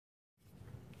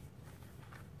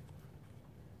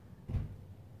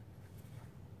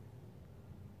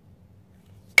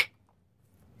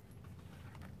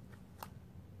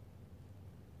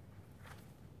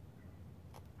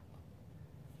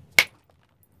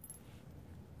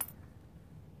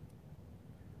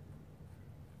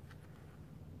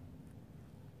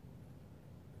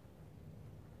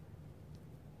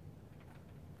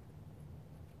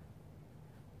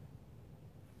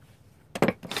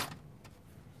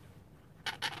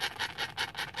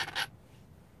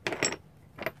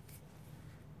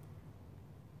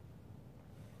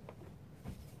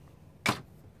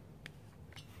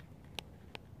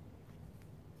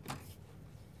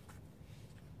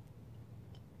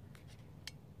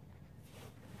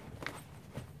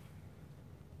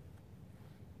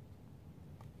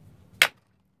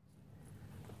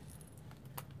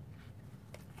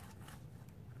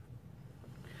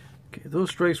Okay, those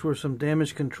strikes were some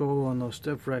damage control on those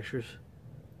step fractures.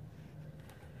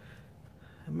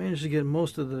 I managed to get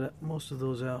most of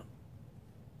those out.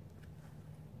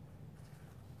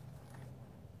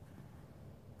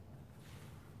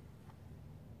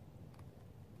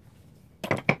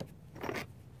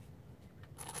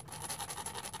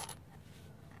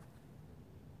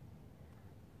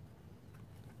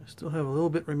 I still have a little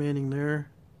bit remaining there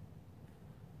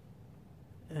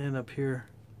and up here.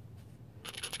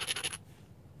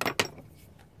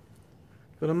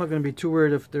 But I'm not going to be too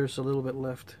worried if there's a little bit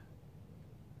left.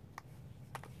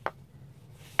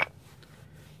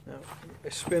 Now, I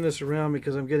spin this around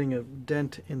because I'm getting a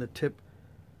dent in the tip.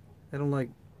 I don't like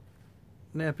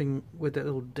napping with that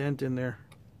little dent in there.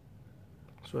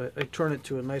 So I turn it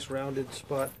to a nice rounded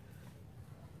spot.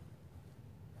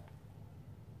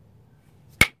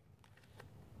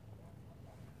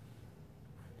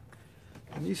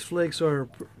 And these flakes are,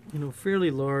 fairly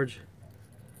large.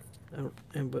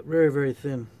 But very, very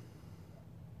thin.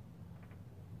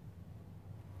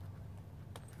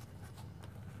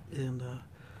 And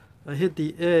I hit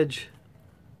the edge.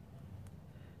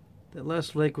 That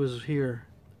last flake was here.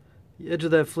 The edge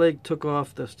of that flake took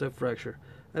off the step fracture.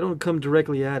 I don't come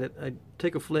directly at it. I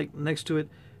take a flake next to it,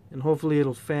 and hopefully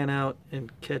it'll fan out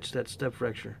and catch that step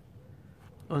fracture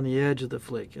on the edge of the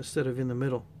flake instead of in the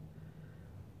middle.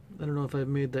 I don't know if I've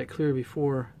made that clear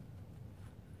before.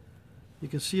 You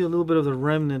can see a little bit of the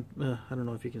remnant. I don't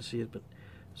know if you can see it, but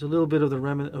there's a little bit of the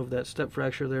remnant of that step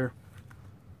fracture there.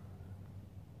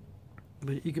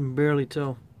 But you can barely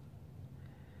tell.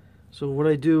 So what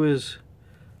I do is,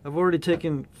 I've already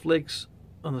taken flakes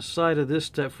on the side of this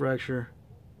step fracture,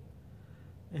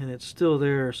 and it's still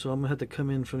there, so I'm going to have to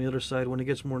come in from the other side when it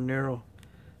gets more narrow.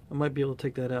 I might be able to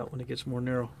take that out when it gets more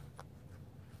narrow.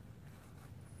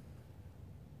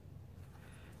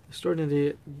 It's starting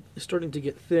to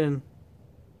get thin.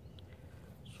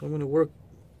 So I'm going to work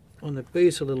on the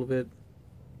base a little bit.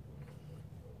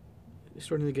 It's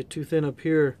starting to get too thin up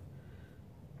here.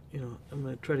 I'm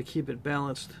going to try to keep it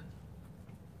balanced.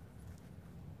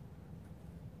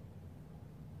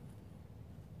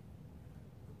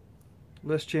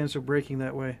 Less chance of breaking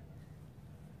that way.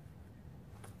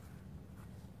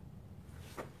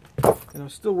 And I'm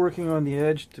still working on the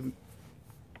edge to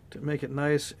make it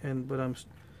nice, but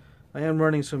I am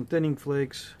running some thinning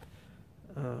flakes.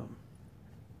 A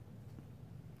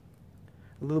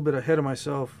little bit ahead of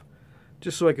myself,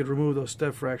 just so I could remove those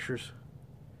step fractures.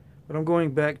 But I'm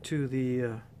going back to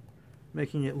the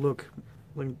making it look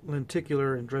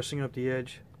lenticular and dressing up the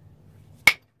edge.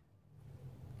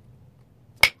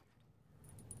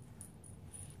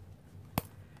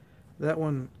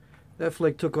 That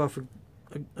flake took off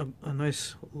a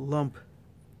nice lump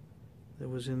that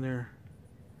was in there.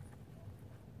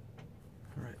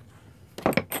 All right.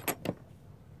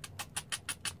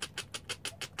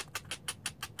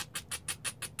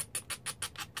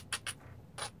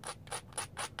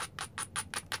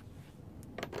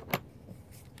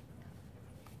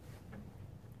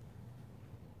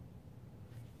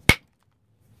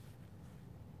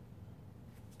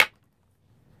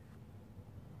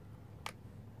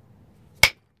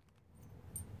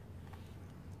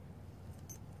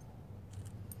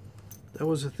 That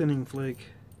was a thinning flake,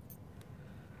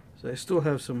 so I still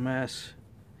have some mass,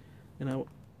 and I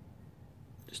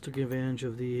just took advantage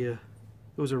of there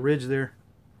was a ridge there.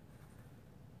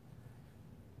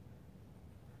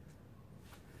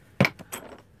 I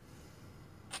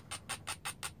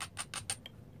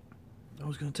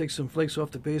was going to take some flakes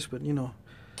off the base, but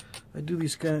I do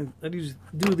these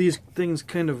things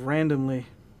kind of randomly.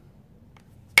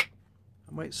 I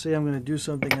might say I'm going to do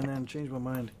something and then change my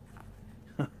mind.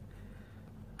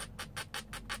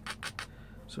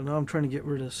 So now I'm trying to get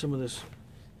rid of some of this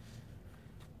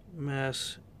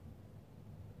mass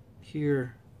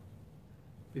here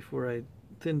before I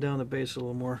thin down the base a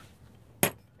little more.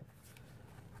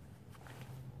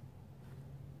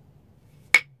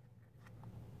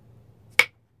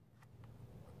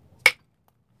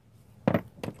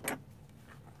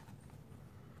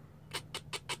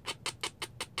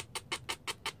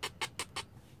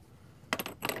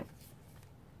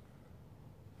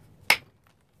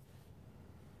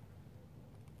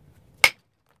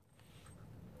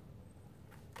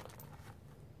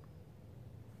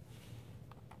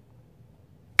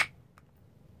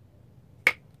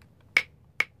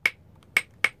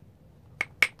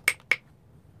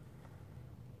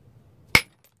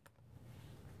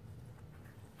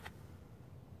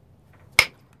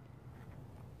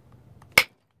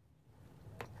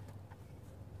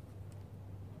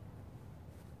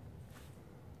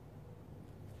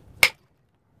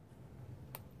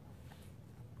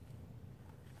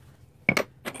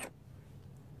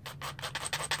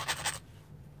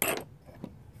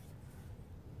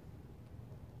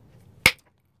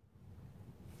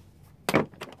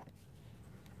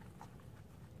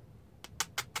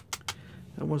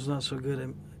 That one's not so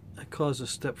good. I caused a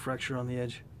step fracture on the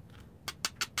edge.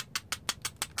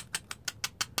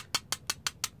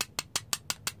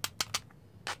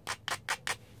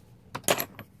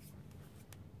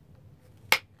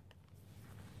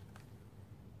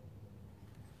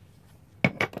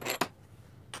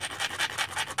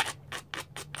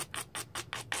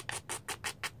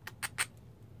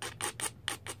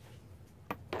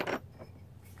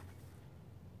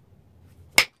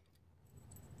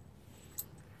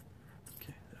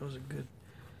 That was a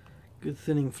good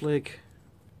thinning flake.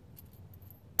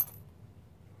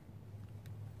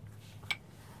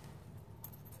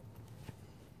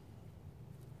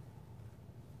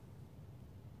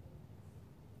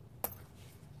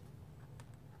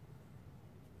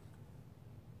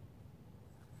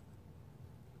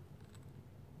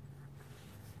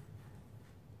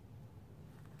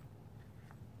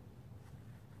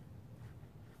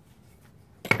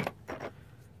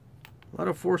 A lot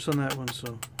of force on that one,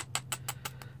 so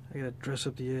I gotta dress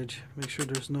up the edge, make sure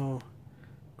there's no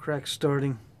cracks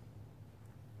starting.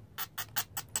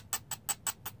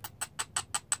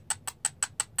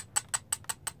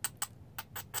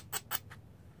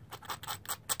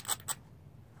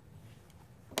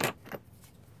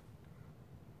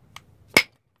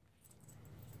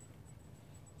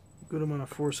 Good amount of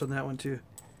force on that one too.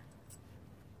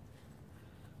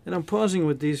 And I'm pausing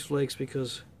with these flakes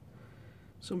because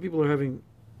some people are having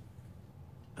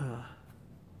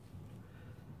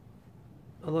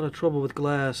a lot of trouble with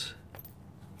glass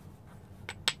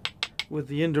with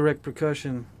the indirect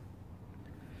percussion,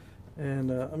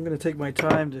 and I'm going to take my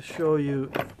time to show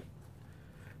you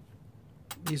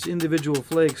these individual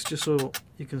flakes just so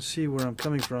you can see where I'm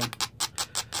coming from,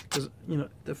 because you know,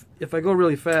 if I go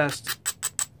really fast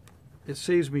it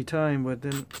saves me time, but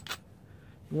then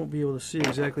you won't be able to see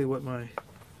exactly what my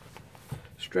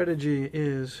strategy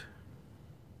is.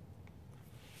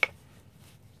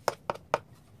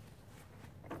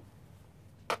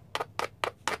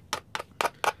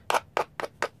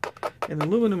 And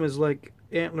aluminum is like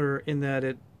antler in that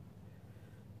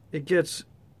it gets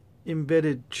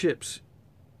embedded chips.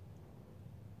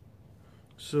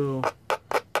 So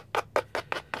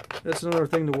that's another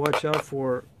thing to watch out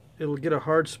for. It'll get a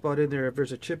hard spot in there if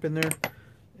there's a chip in there,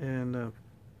 and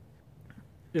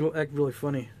it'll act really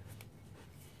funny.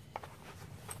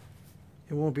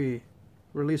 It won't be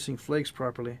releasing flakes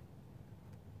properly.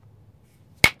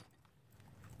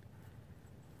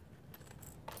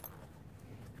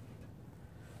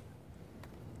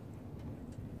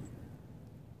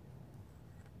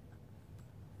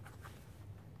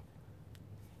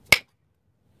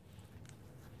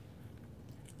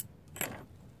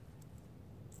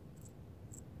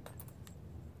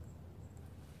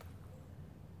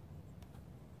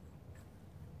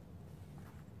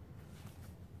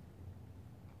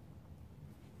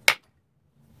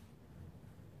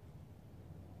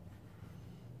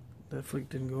 That flake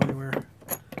didn't go anywhere.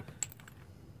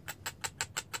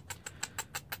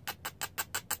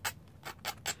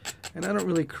 And I don't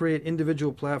really create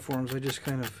individual platforms. I just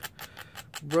kind of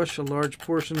brush a large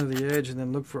portion of the edge and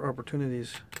then look for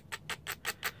opportunities.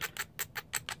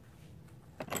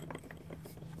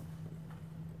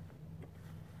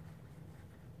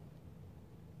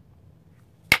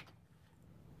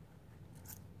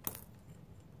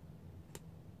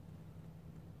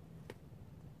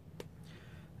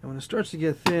 And when it starts to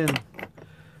get thin,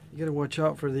 you gotta watch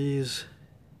out for these.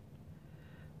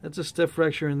 That's a step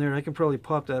fracture in there. I can probably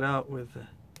pop that out with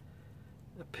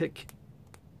a pick.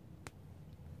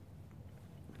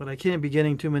 But I can't be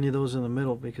getting too many of those in the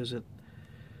middle because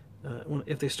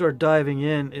if they start diving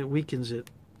in, it weakens it.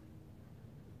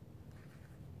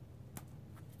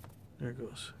 There it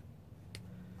goes.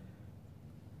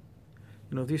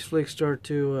 You know, if these flakes start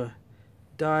to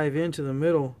dive into the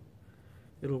middle,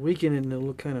 it'll weaken it and it'll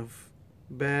look kind of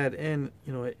bad, and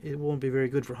you know, it won't be very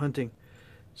good for hunting.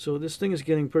 So this thing is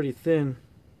getting pretty thin.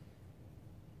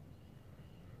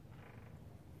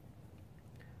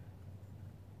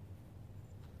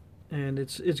 And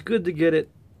it's good to get it,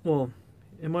 well,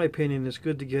 in my opinion, it's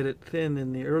good to get it thin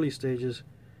in the early stages.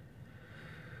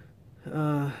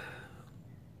 So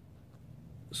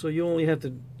you only have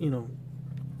to, you know,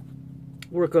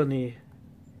 work on the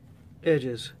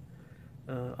edges.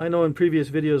 I know in previous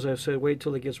videos I've said wait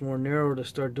till it gets more narrow to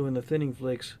start doing the thinning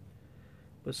flakes.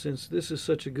 But since this is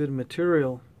such a good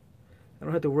material, I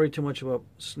don't have to worry too much about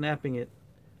snapping it.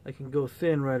 I can go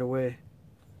thin right away,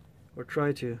 or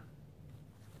try to.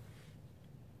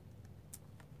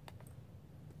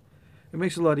 it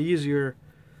makes it a lot easier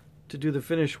to do the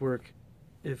finish work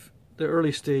if the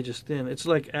early stage is thin. It's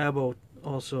like abo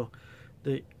also.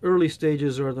 The early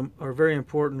stages are very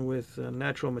important with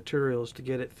natural materials to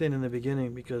get it thin in the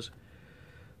beginning, because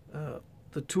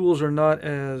the tools are not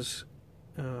as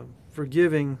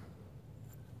forgiving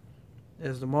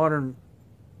as the modern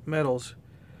metals.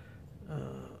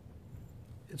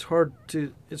 It's hard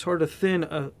to thin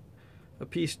a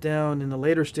piece down in the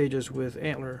later stages with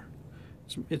antler.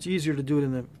 It's easier to do it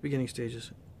in the beginning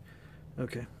stages.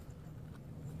 Okay,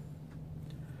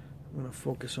 I'm going to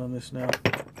focus on this now.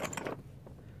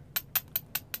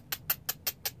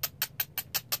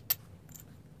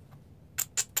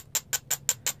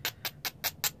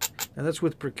 Now that's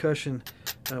with percussion.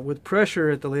 With pressure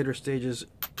at the later stages,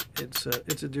 it's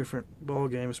a different ball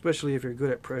game, especially if you're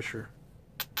good at pressure,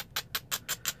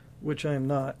 which I am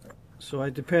not. So I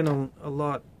depend on a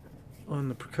lot on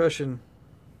the percussion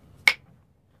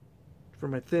for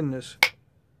my thinness.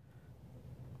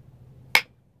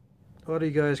 A lot of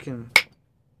you guys can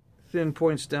thin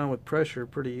points down with pressure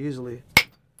pretty easily.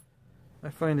 I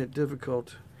find it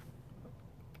difficult.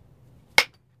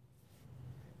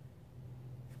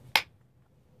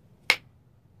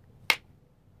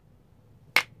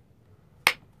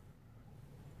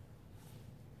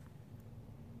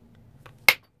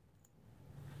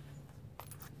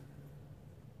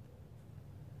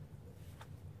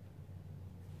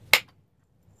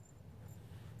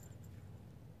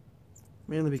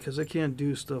 Mainly because I can't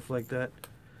do stuff like that.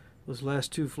 Those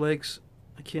last two flakes,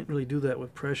 I can't really do that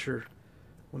with pressure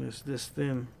when it's this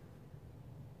thin.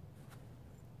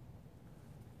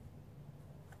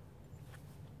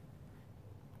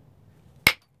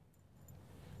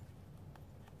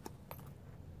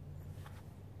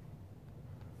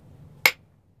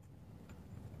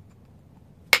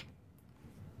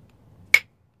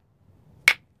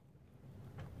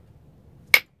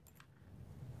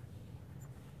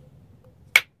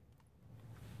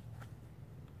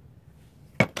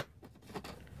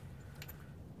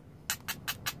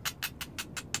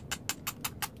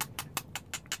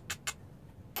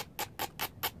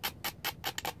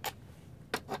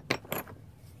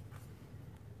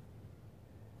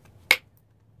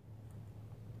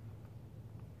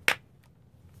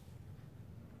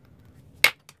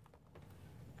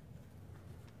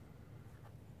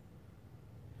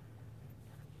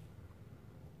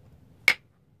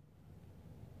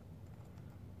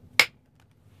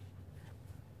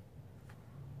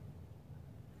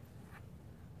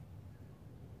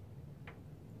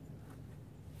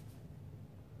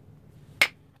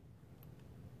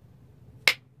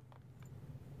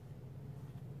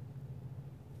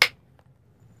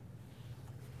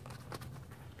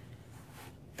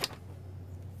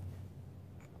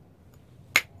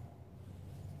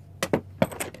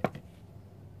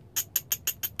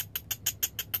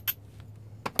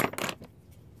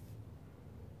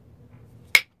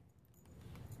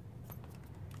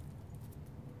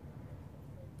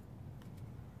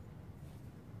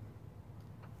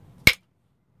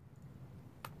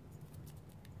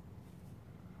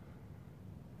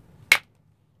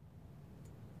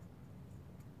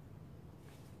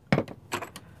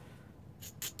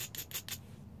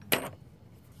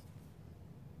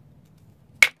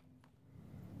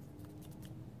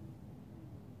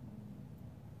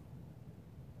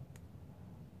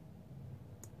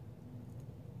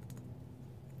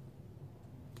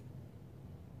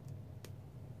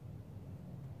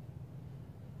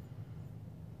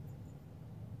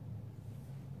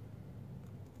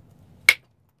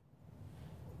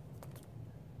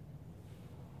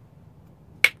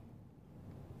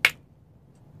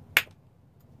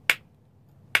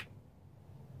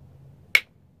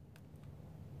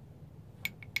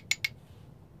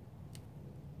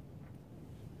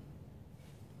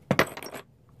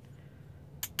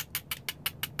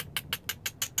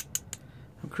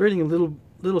 Creating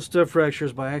little step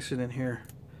fractures by accident here,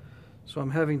 so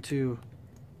I'm having to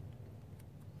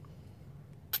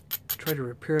try to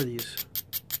repair these,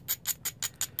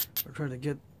 or try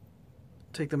to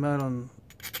take them out on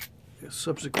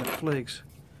subsequent flakes,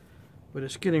 but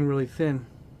it's getting really thin.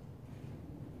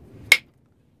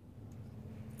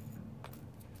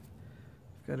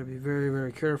 Got to be very,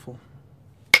 very careful.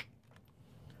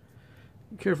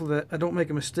 Be careful that I don't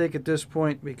make a mistake at this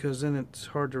point, because then it's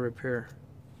hard to repair.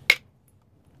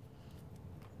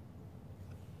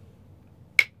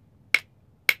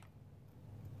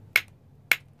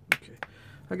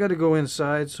 I got to go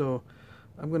inside, so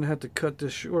I'm going to have to cut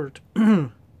this short.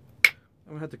 I'm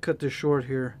going to have to cut this short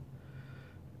here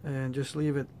and just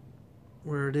leave it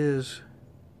where it is.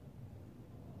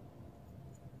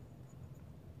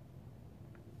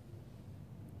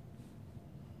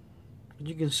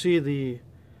 You can see the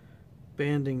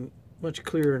banding much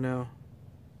clearer now.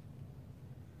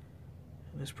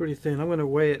 And it's pretty thin. I'm going to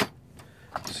weigh it.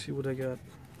 See what I got.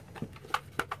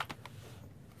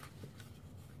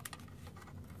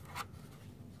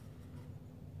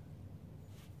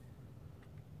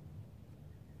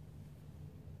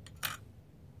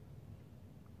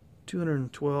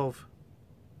 $212.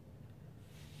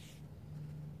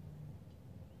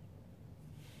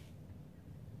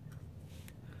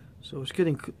 So it's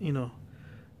getting, you know,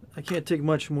 I can't take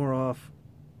much more off.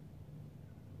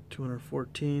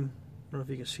 214. I don't know if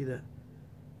you can see that.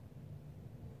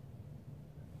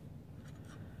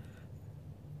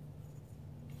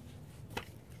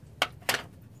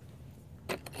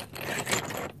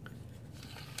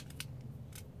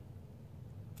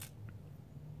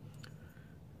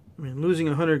 I mean, losing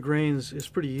 100 grains is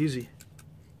pretty easy.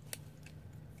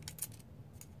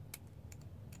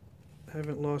 I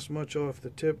haven't lost much off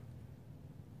the tip.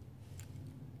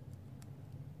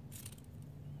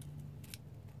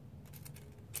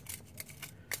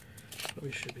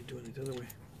 We should be doing it the other way.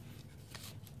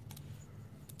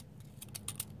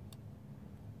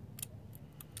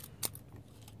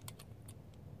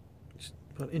 It's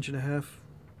about 1.5 inches.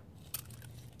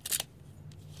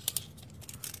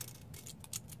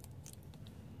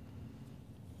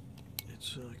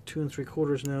 It's like 2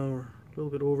 3/4 now, or a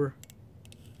little bit over.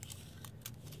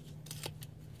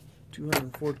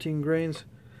 214 grains.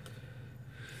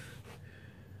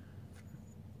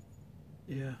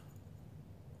 Yeah.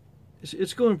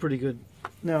 It's going pretty good.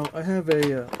 Now I have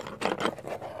a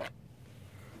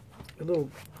little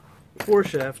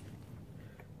foreshaft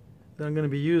that I'm going to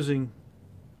be using,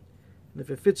 and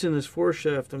if it fits in this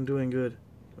foreshaft, I'm doing good.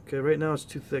 Okay, right now it's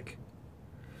too thick.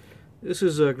 This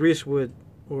is a greasewood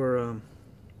or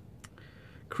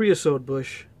creosote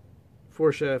bush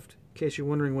foreshaft. In case you're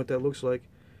wondering what that looks like,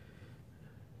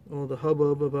 all the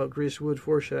hubbub about greasewood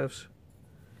foreshafts.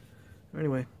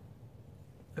 Anyway.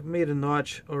 I've made a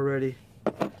notch already,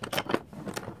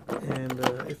 and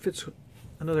it fits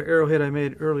another arrowhead I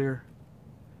made earlier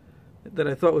that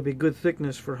I thought would be good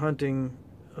thickness for hunting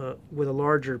with a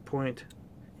larger point.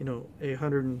 You know, a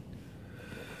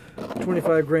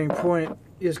 125 grain point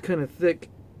is kind of thick,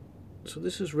 so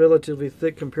this is relatively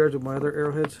thick compared to my other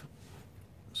arrowheads.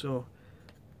 So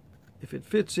if it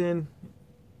fits in,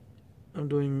 I'm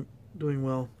doing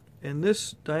well. And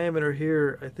this diameter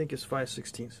here, I think, is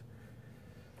 5/16.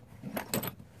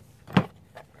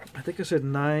 I think I said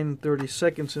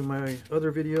 9/32 in my other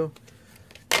video.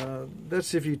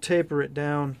 That's if you taper it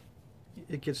down,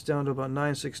 it gets down to about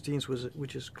 9/16,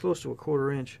 which is close to a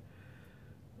 1/4 inch.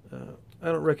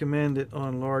 I don't recommend it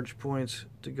on large points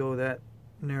to go that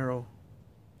narrow.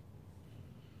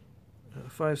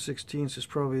 5/16 is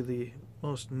probably the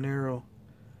most narrow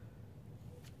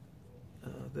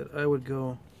that I would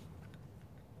go.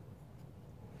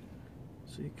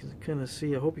 So you can kind of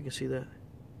see, I hope you can see that.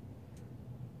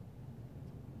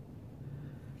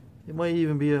 It might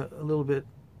even be a little bit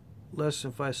less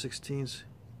than 5/16,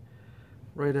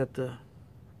 right at the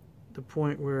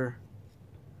point where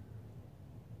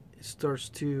it starts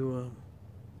to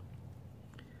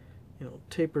you know,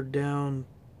 taper down,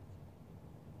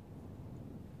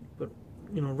 but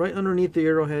you know, right underneath the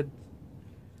arrowhead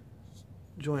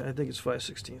joint, I think it's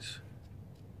 5/16,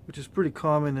 which is pretty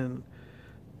common in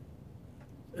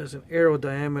as an arrow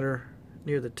diameter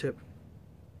near the tip.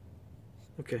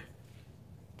 Okay.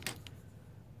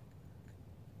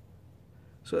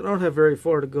 So I don't have very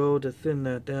far to go to thin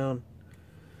that down,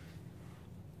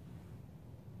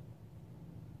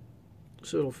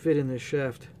 so it'll fit in this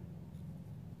shaft.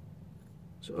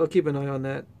 So I'll keep an eye on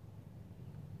that,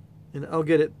 and I'll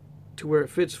get it to where it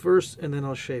fits first, and then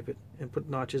I'll shape it and put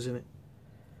notches in it.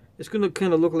 It's going to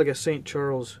kind of look like a St.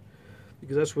 Charles,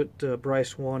 because that's what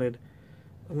Bryce wanted.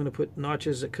 I'm going to put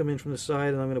notches that come in from the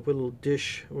side, and I'm going to put a little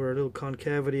dish or a little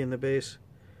concavity in the base,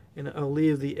 and I'll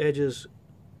leave the edges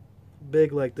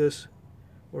big like this,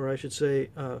 or I should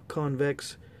say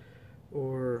convex,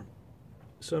 or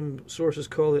some sources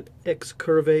call it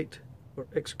excurvate or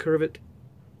excurvate,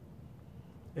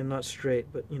 and not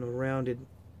straight, but you know, rounded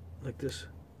like this.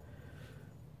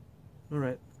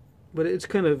 Alright, but it's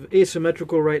kind of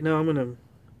asymmetrical right now.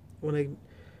 When I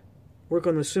work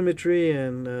on the symmetry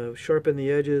and sharpen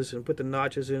the edges and put the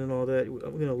notches in and all that, I'm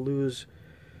going to lose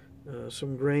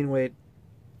some grain weight,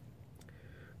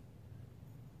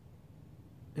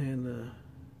 and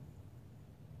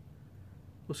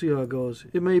we'll see how it goes.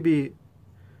 It may be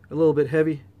a little bit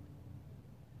heavy.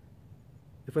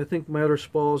 If I think my other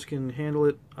spalls can handle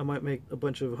it, I might make a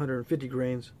bunch of 150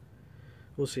 grains.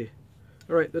 We'll see.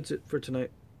 Alright, that's it for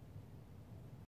tonight.